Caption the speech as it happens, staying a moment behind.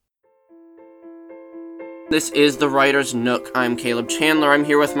This is the Writer's Nook. I'm Caleb Chandler. I'm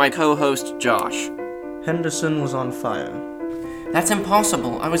here with my co-host, Josh. Henderson was on fire. That's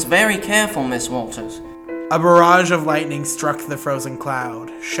impossible. I was very careful, Miss Walters. A barrage of lightning struck the frozen cloud,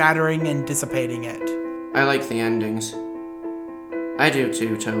 shattering and dissipating it. I like the endings. I do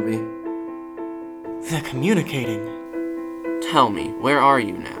too, Toby. They're communicating. Tell me, where are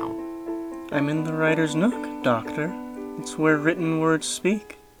you now? I'm in the Writer's Nook, Doctor. It's where written words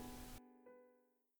speak.